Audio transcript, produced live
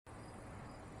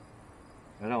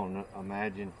I don't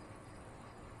imagine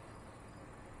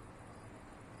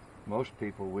most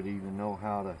people would even know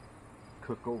how to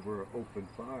cook over an open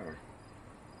fire,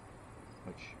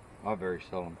 which I very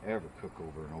seldom ever cook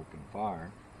over an open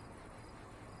fire.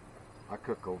 I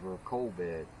cook over a coal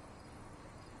bed.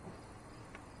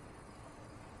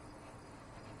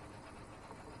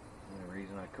 And the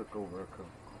reason I cook over a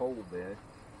coal bed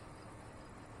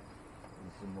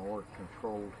is the more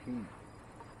controlled heat.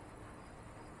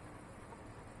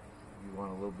 You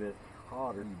want a little bit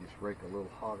hotter, you just rake a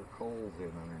little hotter coals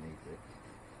in underneath it.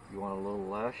 You want a little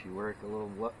less, you rake a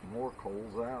little more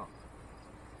coals out,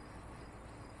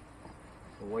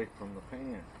 away from the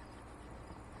pan.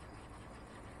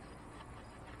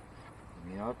 I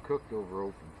mean, I've cooked over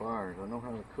open fires. I know how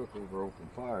to cook over open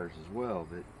fires as well,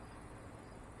 but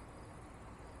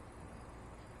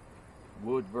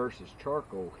wood versus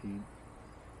charcoal heat,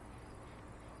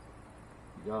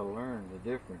 you gotta learn the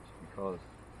difference, because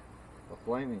a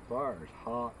flaming fire is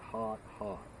hot, hot,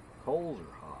 hot. Coals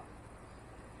are hot,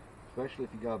 especially if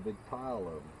you got a big pile of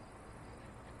them.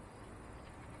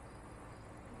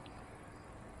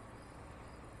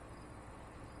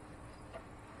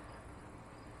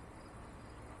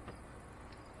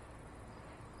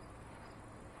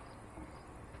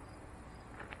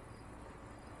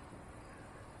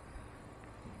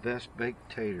 Best baked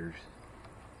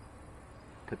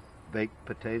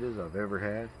potatoes I've ever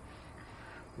had.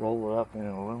 Roll it up in an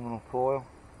aluminum foil,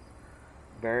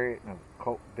 bury it in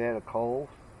a bed of coals,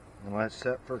 and let it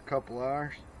set for a couple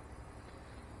hours.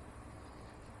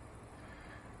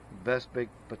 Best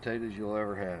baked potatoes you'll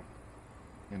ever have,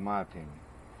 in my opinion.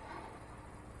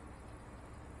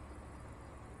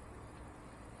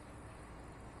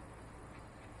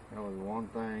 That was one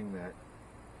thing that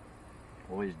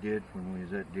always did when we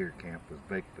was at deer camp, was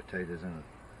baked potatoes in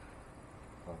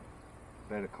a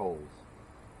bed of coals.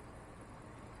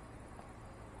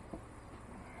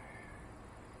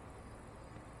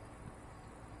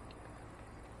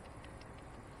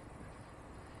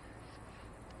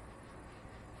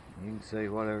 You can say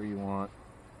whatever you want.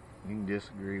 You can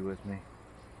disagree with me.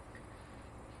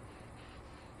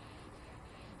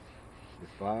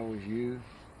 If I was you,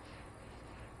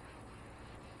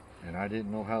 and I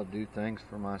didn't know how to do things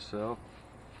for myself,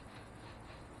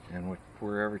 and with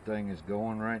where everything is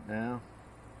going right now,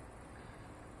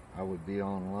 I would be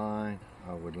online.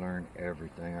 I would learn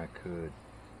everything I could.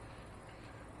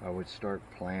 I would start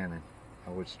planning.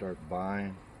 I would start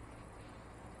buying.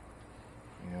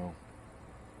 You know,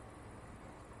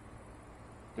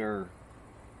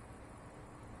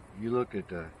 you look at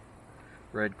the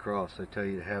Red Cross, they tell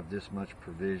you to have this much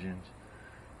provisions,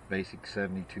 basic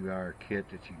 72-hour kit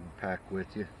that you can pack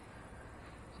with you.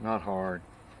 It's not hard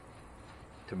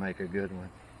to make a good one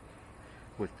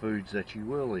with foods that you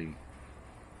will eat.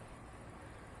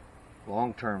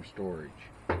 Long-term storage,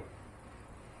 you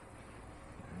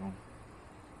know,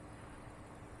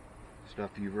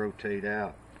 stuff you rotate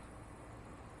out.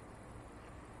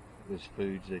 Was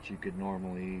foods that you could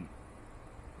normally eat.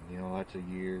 You know, that's a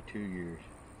year, 2 years.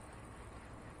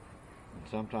 And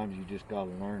sometimes you just got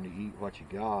to learn to eat what you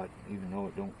got, even though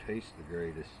it don't taste the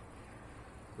greatest.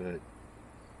 But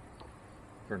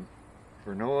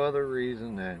for no other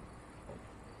reason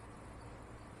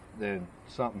than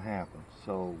something happened.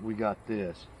 So we got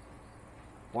this.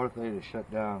 What if they'd have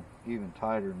shut down even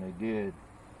tighter than they did,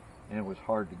 and it was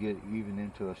hard to get even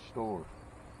into a store?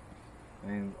 I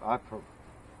mean,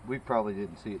 we probably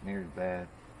didn't see it near as bad.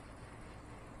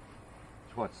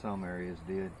 It's what some areas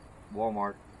did.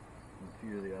 Walmart and a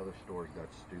few of the other stores got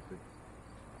stupid.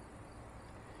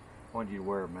 Wanted you to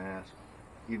wear a mask,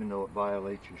 even though it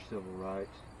violates your civil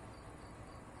rights.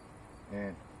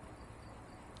 And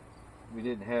we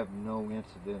didn't have no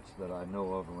incidents that I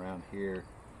know of around here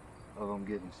of them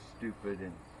getting stupid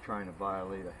and trying to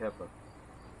violate a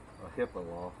HIPAA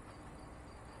law.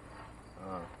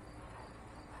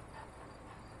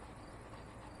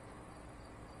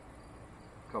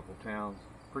 Couple towns,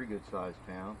 pretty good sized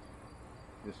towns,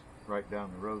 just right down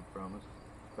the road from us,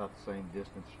 about the same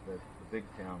distance that the big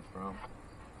town's from.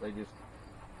 They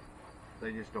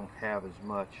just don't have as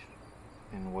much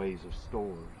in ways of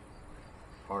stores,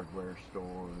 hardware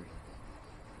stores,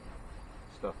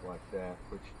 stuff like that,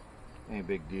 which ain't a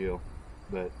big deal.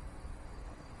 But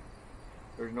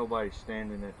there's nobody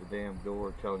standing at the damn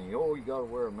door telling you, oh, you gotta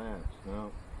wear a mask. No,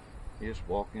 you just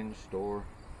walk in the store.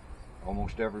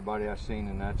 Almost everybody I've seen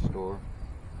in that store,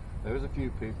 there was a few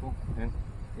people, and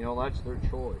you know, that's their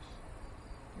choice.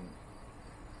 And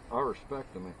I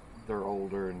respect them if they're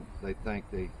older and they think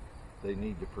they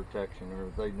need the protection,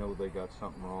 or they know they got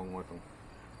something wrong with them.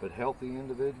 But healthy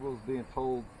individuals being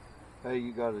told hey,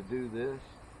 you got to do this,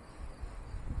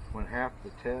 when half the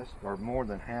tests, or more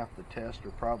than half the tests,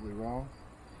 are probably wrong,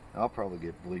 I'll probably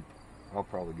get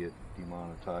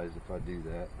demonetized if I do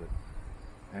that. But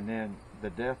and then the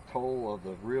death toll of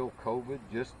the real COVID,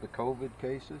 just the COVID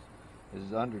cases,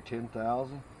 is under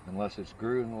 10,000, unless it's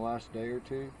grew in the last day or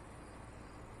two.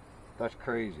 That's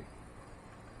crazy.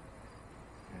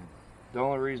 And the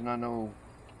only reason I know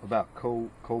about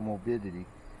comorbidity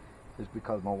is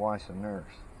because my wife's a nurse.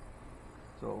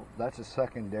 So that's a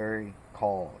secondary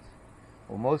cause.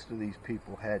 Well, most of these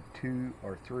people had 2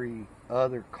 or 3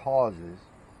 other causes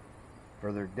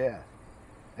for their death.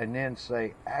 And then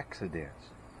say accidents.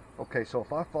 Okay, so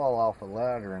if I fall off a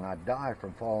ladder and I die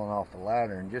from falling off a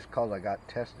ladder, and just because I got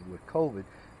tested with COVID,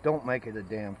 don't make it a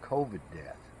damn COVID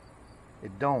death.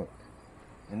 It don't.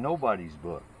 In nobody's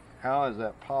book. How is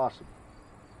that possible?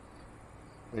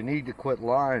 They need to quit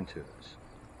lying to us.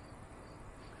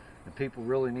 And people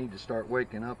really need to start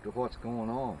waking up to what's going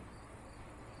on.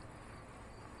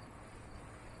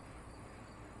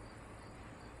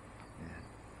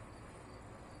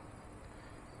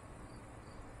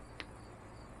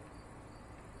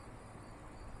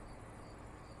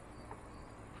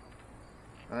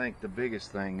 I think the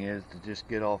biggest thing is to just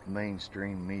get off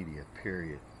mainstream media,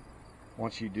 period.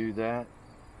 Once you do that,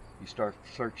 you start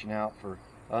searching out for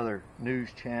other news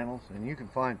channels, and you can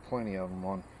find plenty of them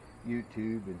on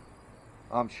YouTube and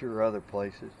I'm sure other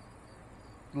places.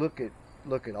 Look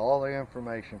at all the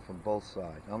information from both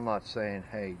sides. I'm not saying,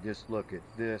 hey, just look at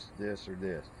this, or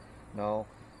this. No,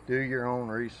 do your own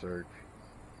research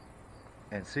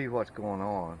and see what's going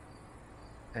on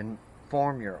and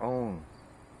form your own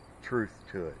truth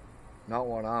to it, not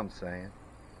what I'm saying.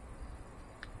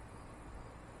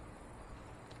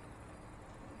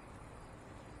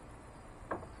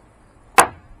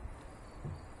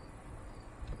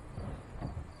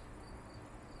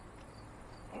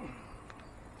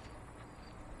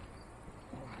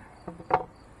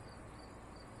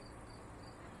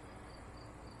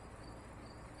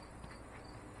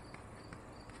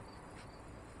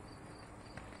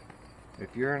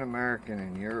 If you're an American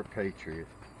and you're a patriot,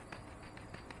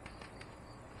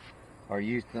 or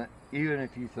even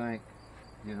if you think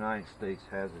the United States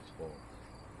has its faults,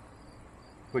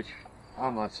 which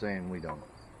I'm not saying we don't,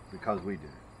 because we do.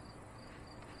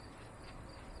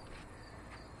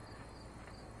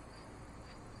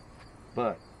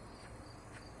 But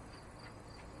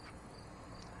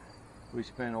we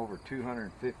spent over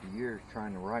 250 years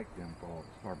trying to right them faults,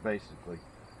 or basically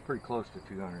pretty close to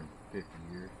 250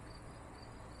 years.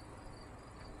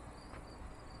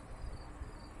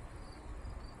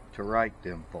 To right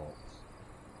them faults.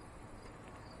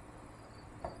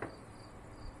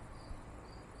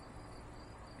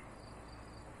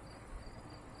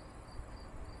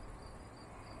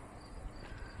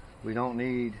 We don't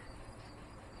need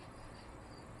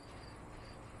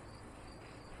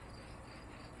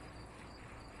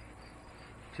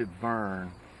to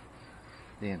burn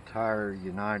the entire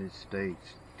United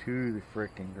States to the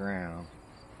frickin' ground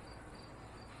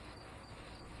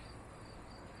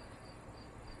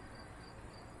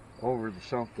over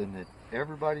something that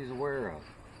everybody's aware of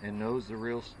and knows the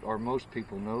real, or most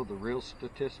people know the real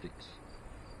statistics.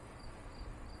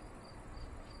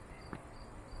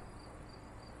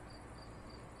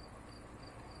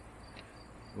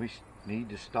 We need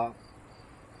to stop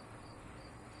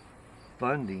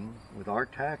funding with our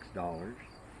tax dollars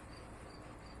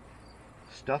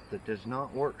stuff that does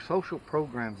not work, social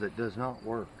programs that does not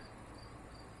work.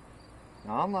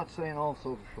 Now, I'm not saying all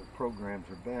social programs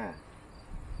are bad.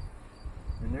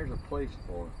 And there's a place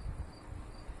for it.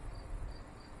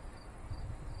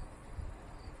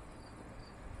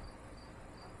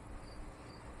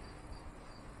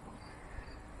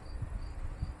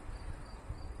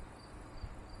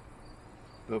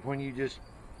 But when you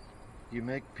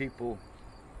make people,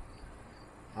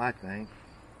 I think,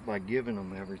 by giving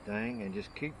them everything and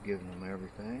just keep giving them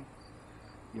everything,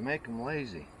 you make them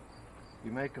lazy.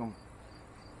 You make them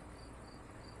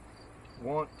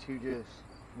want to just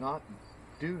not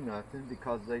do nothing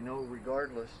because they know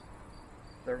regardless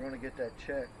they're going to get that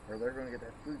check, or they're going to get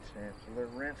that food stamps, or their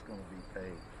rent's going to be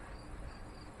paid.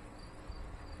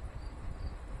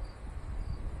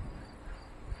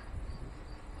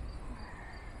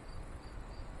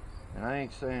 And I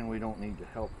ain't saying we don't need to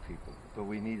help people, but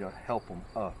we need to help them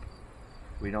up.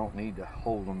 We don't need to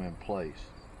hold them in place.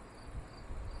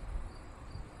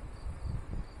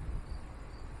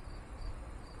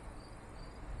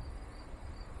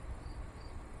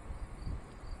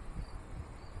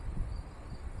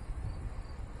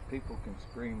 People can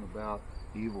scream about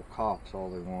evil cops all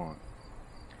they want.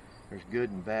 There's good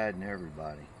and bad in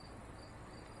everybody.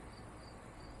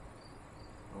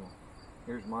 Well,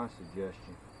 here's my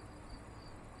suggestion.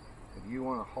 If you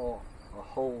want to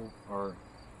hold or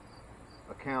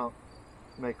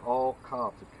make all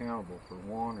cops accountable for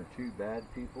one or two bad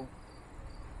people,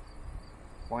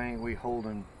 why ain't we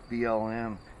holding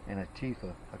BLM and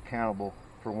Antifa accountable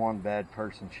for one bad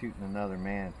person shooting another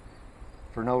man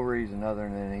for no reason other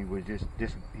than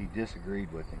he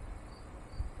disagreed with him?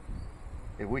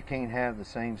 If we can't have the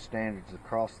same standards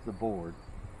across the board,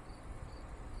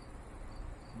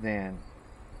 then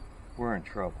we're in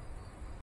trouble.